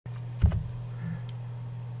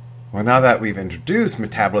Well, now that we've introduced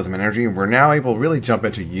metabolism and energy, we're now able to really jump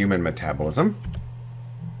into human metabolism.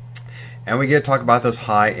 And we get to talk about those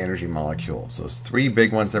high energy molecules. Those three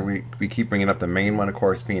big ones that we keep bringing up. The main one, of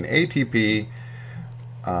course, being ATP,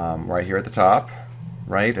 right here at the top.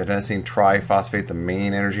 Right? Adenosine triphosphate, the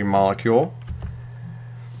main energy molecule.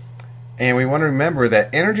 And we want to remember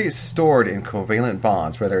that energy is stored in covalent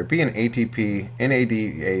bonds, whether it be in ATP,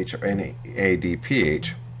 NADH, or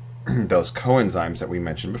NADPH. Those coenzymes that we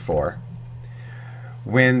mentioned before.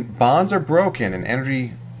 When bonds are broken and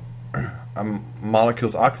energy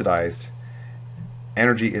molecules oxidized,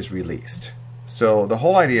 energy is released. So the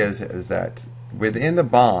whole idea is that within the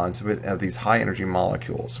bonds of these high energy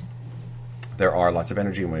molecules, there are lots of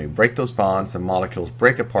energy. When we break those bonds, the molecules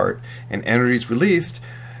break apart and energy is released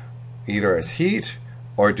either as heat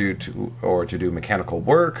or to do mechanical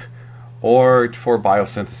work or for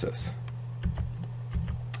biosynthesis.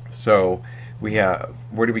 So we have,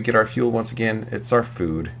 where do we get our fuel once again? It's our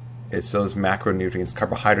food. It's those macronutrients,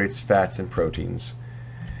 carbohydrates, fats, and proteins.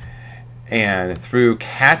 And through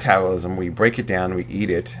catabolism, we break it down, we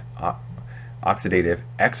eat it, oxidative,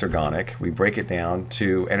 exergonic, we break it down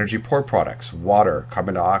to energy poor products, water,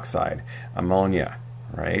 carbon dioxide, ammonia,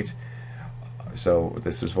 right? So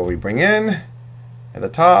this is what we bring in at the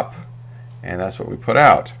top, and that's what we put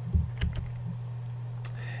out.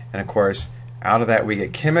 And of course, out of that we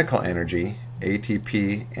get chemical energy,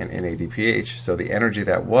 ATP and NADPH. So the energy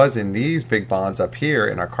that was in these big bonds up here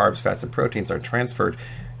in our carbs, fats, and proteins are transferred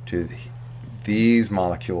to these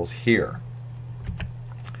molecules here.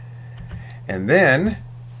 And then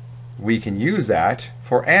we can use that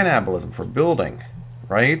for anabolism, for building,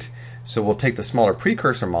 right? So we'll take the smaller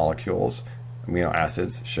precursor molecules, amino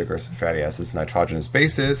acids, sugars, fatty acids, nitrogenous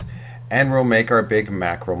bases, and we'll make our big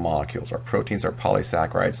macromolecules, our proteins, our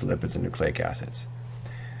polysaccharides, lipids, and nucleic acids.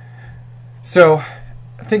 So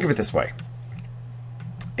think of it this way.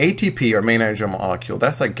 ATP, our main energy molecule,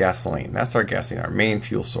 that's like gasoline. That's our gasoline, our main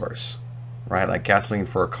fuel source, right? Like gasoline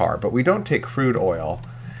for a car. But we don't take crude oil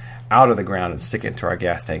out of the ground and stick it into our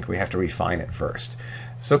gas tank. We have to refine it first.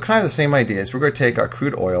 So kind of the same idea is we're going to take our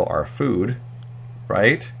crude oil, our food,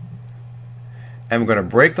 right? And we're going to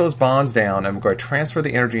break those bonds down, and we're going to transfer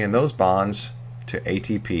the energy in those bonds to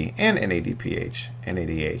ATP and NADPH,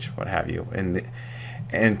 NADH, what have you,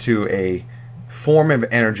 and to a form of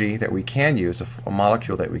energy that we can use, a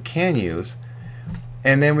molecule that we can use,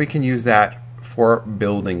 and then we can use that for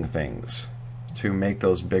building things, to make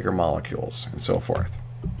those bigger molecules, and so forth.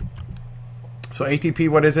 So ATP,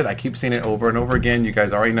 what is it? I keep saying it over and over again. You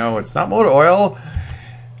guys already know it's not motor oil.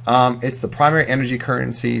 It's the primary energy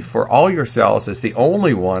currency for all your cells. It's the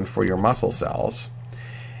only one for your muscle cells.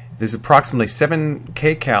 There's approximately 7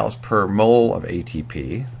 kcals per mole of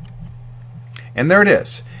ATP. And there it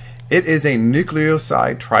is. It is a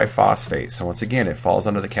nucleoside triphosphate. So once again, it falls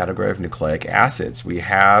under the category of nucleic acids. We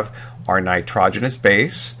have our nitrogenous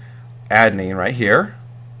base, adenine, right here.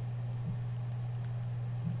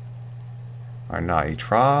 Our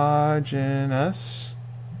nitrogenous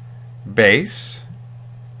base.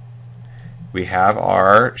 We have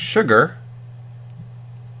our sugar,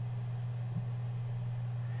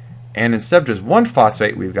 and instead of just one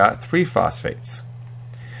phosphate, we've got 3 phosphates.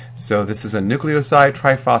 So this is a nucleoside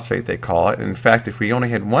triphosphate, they call it. In fact, if we only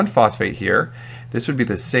had 1 phosphate here, this would be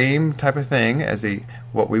the same type of thing as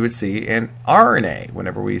what we would see in RNA.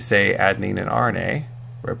 Whenever we say adenine and RNA,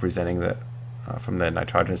 representing the from the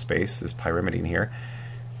nitrogenous base, this pyrimidine here,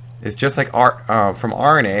 it's just like from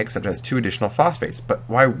RNA, except it has 2 additional phosphates. But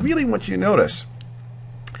what I really want you to notice,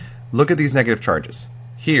 look at these negative charges.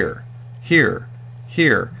 Here, here,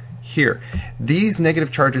 here, here. These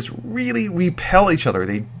negative charges really repel each other.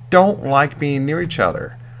 They don't like being near each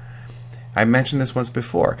other. I mentioned this once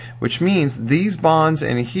before, which means these bonds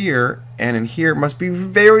in here and in here must be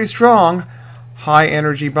very strong, high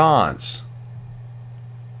energy bonds.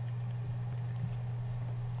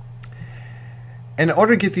 In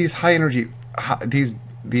order to get these high energy,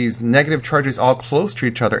 these negative charges all close to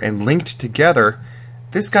each other and linked together,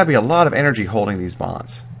 there's got to be a lot of energy holding these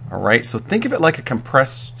bonds. All right, so think of it like a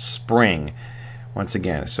compressed spring. Once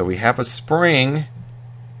again, so we have a spring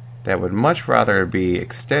that would much rather be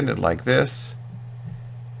extended like this,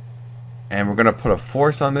 and we're going to put a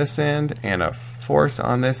force on this end and a force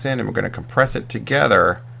on this end, and we're going to compress it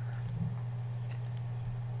together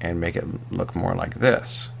and make it look more like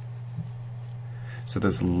this. So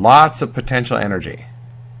there's lots of potential energy.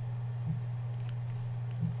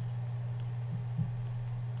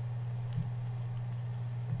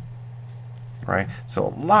 Right?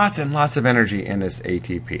 So lots and lots of energy in this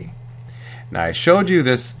ATP. Now I showed you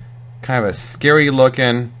this kind of a scary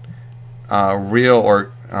looking real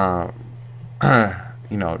or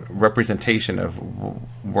representation of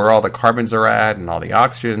where all the carbons are at and all the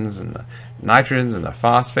oxygens and the nitrogens and the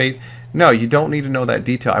phosphate. No, you don't need to know that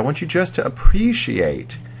detail. I want you just to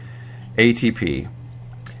appreciate ATP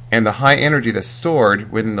and the high energy that's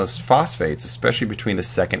stored within those phosphates, especially between the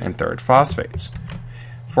second and third phosphates.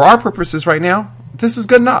 For our purposes right now, this is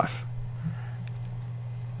good enough.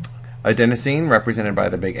 Adenosine, represented by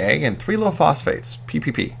the big A, and 3 little phosphates,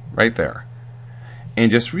 PPP, right there.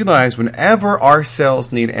 And just realize whenever our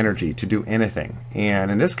cells need energy to do anything, and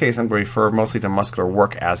in this case I'm going to refer mostly to muscular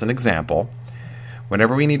work as an example,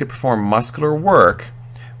 whenever we need to perform muscular work,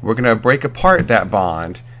 we're going to break apart that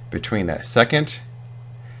bond between that second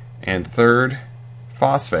and third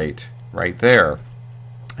phosphate right there.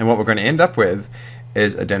 And what we're going to end up with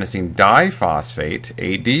is adenosine diphosphate,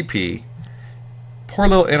 ADP, poor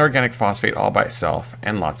little inorganic phosphate all by itself,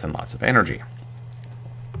 and lots of energy.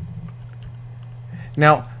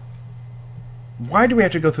 Now, why do we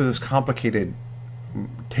have to go through this complicated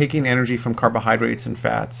taking energy from carbohydrates and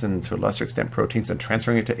fats and to a lesser extent proteins and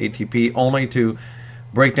transferring it to ATP only to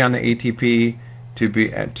break down the ATP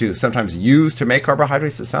to sometimes use to make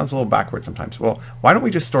carbohydrates? It sounds a little backward sometimes. Well, why don't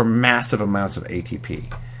we just store massive amounts of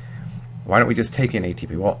ATP? Why don't we just take in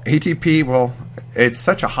ATP? Well, ATP, it's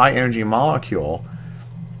such a high energy molecule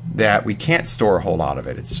that we can't store a whole lot of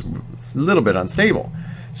it. It's a little bit unstable.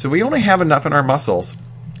 So we only have enough in our muscles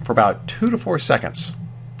for about 2 to 4 seconds.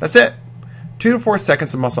 That's it. 2 to 4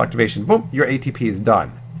 seconds of muscle activation. Boom, your ATP is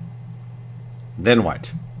done. Then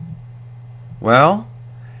what? Well,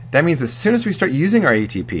 that means as soon as we start using our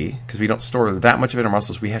ATP, because we don't store that much of it in our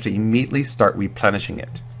muscles, we have to immediately start replenishing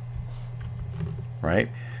it. Right?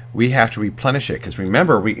 We have to replenish it, because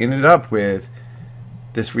remember, we ended up with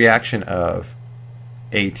this reaction of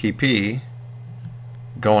ATP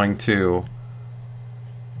going to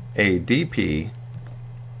ADP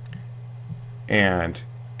and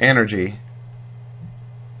energy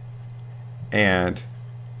and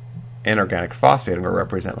inorganic phosphate. I'm going to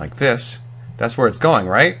represent like this. That's where it's going,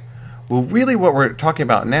 right? Well, really what we're talking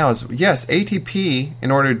about now is, yes, ATP,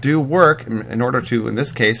 in order to do work, in order to, in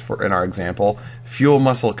this case, in our example, fuel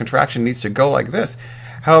muscle contraction, needs to go like this.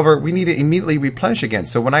 However, we need to immediately replenish again.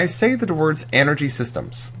 So when I say the words energy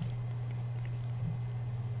systems,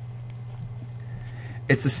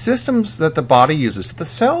 it's the systems that the body uses, that the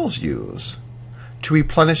cells use, to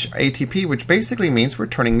replenish ATP, which basically means we're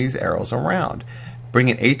turning these arrows around,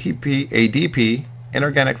 bringing ATP, ADP,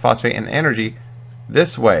 inorganic phosphate, and energy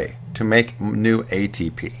this way to make new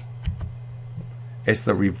ATP. It's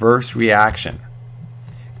the reverse reaction.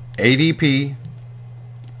 ADP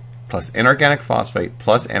plus inorganic phosphate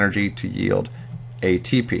plus energy to yield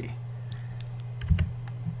ATP.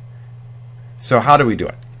 So how do we do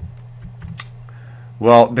it?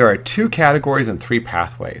 Well, there are 2 categories and 3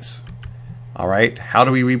 pathways. All right, how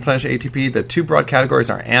do we replenish ATP? The 2 broad categories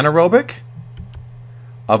are anaerobic,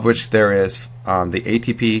 of which there is the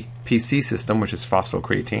ATP-PC system, which is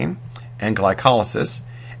phosphocreatine, and glycolysis.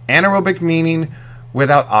 Anaerobic meaning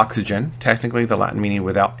without oxygen, technically the Latin meaning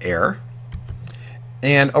without air.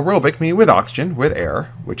 And aerobic meaning with oxygen, with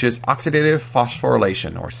air, which is oxidative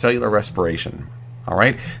phosphorylation or cellular respiration. All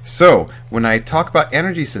right, so when I talk about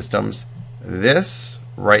energy systems, this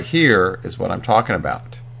right here is what I'm talking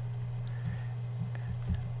about.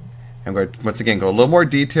 I'm going to, once again, go a little more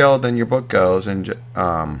detailed than your book goes, and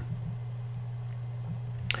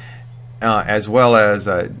as well as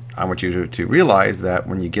I want you to realize that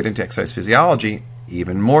when you get into exercise physiology,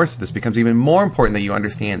 even more so, this becomes even more important that you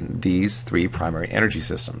understand these 3 primary energy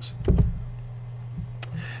systems.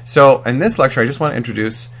 So in this lecture, I just want to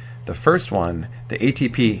introduce the first one, the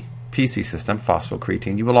ATP-PC system,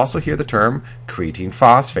 phosphocreatine. You will also hear the term creatine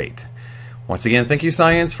phosphate. Once again, thank you,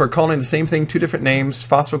 science, for calling the same thing 2 different names,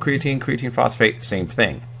 phosphocreatine, creatine phosphate, same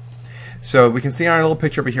thing. So we can see on our little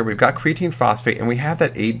picture over here, we've got creatine phosphate, and we have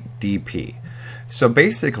that ADP. So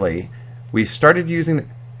basically, we've started using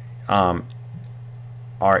our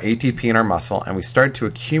ATP in our muscle, and we started to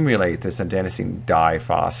accumulate this adenosine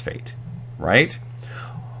diphosphate, right?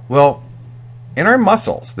 Well, in our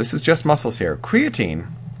muscles, this is just muscles here, creatine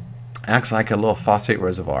acts like a little phosphate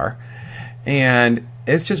reservoir, and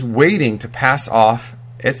it's just waiting to pass off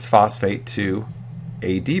its phosphate to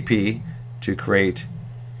ADP to create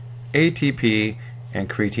ATP and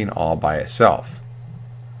creatine all by itself.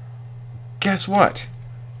 Guess what?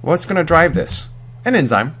 What's going to drive this? An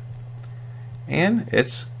enzyme. And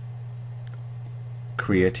it's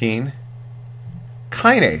creatine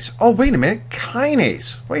kinase. Oh, wait a minute,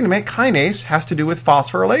 kinase. Wait a minute, kinase has to do with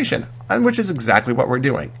phosphorylation, which is exactly what we're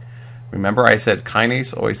doing. Remember I said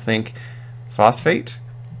kinase, always think phosphate?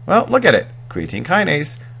 Well, look at it. creatine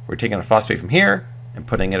kinase, we're taking a phosphate from here and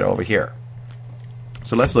putting it over here.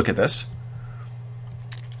 So let's look at this.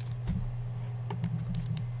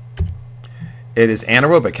 It is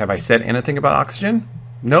anaerobic. Have I said anything about oxygen?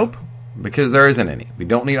 Nope, because there isn't any. We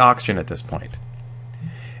don't need oxygen at this point.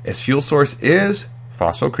 Its fuel source is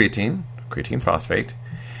phosphocreatine, creatine phosphate.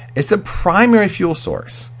 It's a primary fuel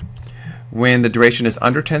source when the duration is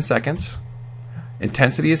under 10 seconds,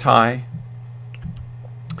 intensity is high,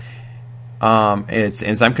 it's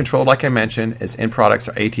enzyme controlled like I mentioned, its end products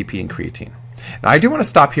are ATP and creatine. Now I do want to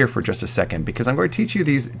stop here for just a second because I'm going to teach you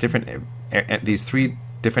these three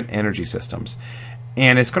different energy systems.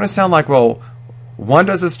 And it's going to sound like, well, one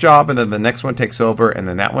does this job and then the next one takes over, and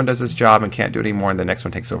then that one does this job and can't do it anymore and the next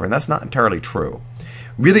one takes over. And that's not entirely true.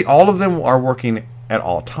 Really, all of them are working at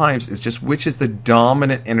all times. It's just which is the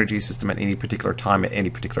dominant energy system at any particular time at any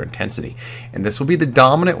particular intensity. And this will be the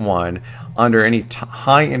dominant one under any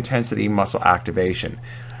high intensity muscle activation,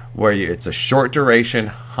 where it's a short duration,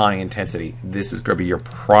 high intensity. This is going to be your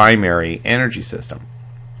primary energy system.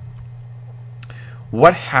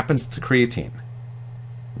 What happens to creatine?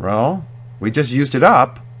 Well, we just used it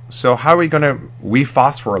up, so how are we going to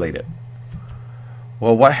rephosphorylate it?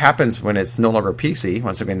 Well, what happens when it's no longer PC,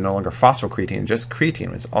 once again, no longer phosphocreatine, just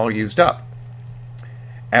creatine, it's all used up.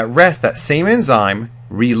 At rest, that same enzyme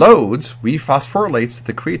reloads, rephosphorylates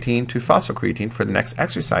the creatine to phosphocreatine for the next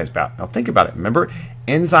exercise bout. Now think about it. Remember,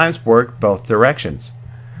 enzymes work both directions.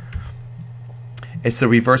 It's the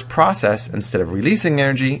reverse process. Instead of releasing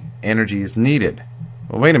energy, energy is needed.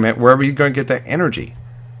 Well, wait a minute, where are you going to get that energy?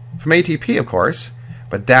 From ATP, of course,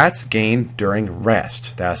 but that's gained during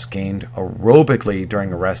rest. That's gained aerobically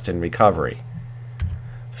during rest and recovery.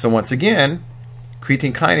 So once again,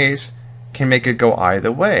 creatine kinase can make it go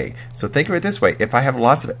either way. So think of it this way. If I have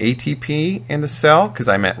lots of ATP in the cell because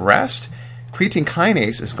I'm at rest, creatine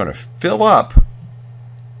kinase is going to fill up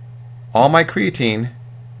all my creatine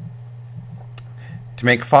to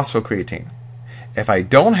make phosphocreatine. If I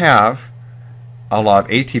don't have a lot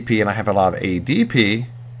of ATP and I have a lot of ADP,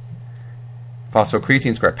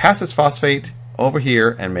 phosphocreatine is going to pass its phosphate over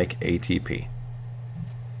here and make ATP.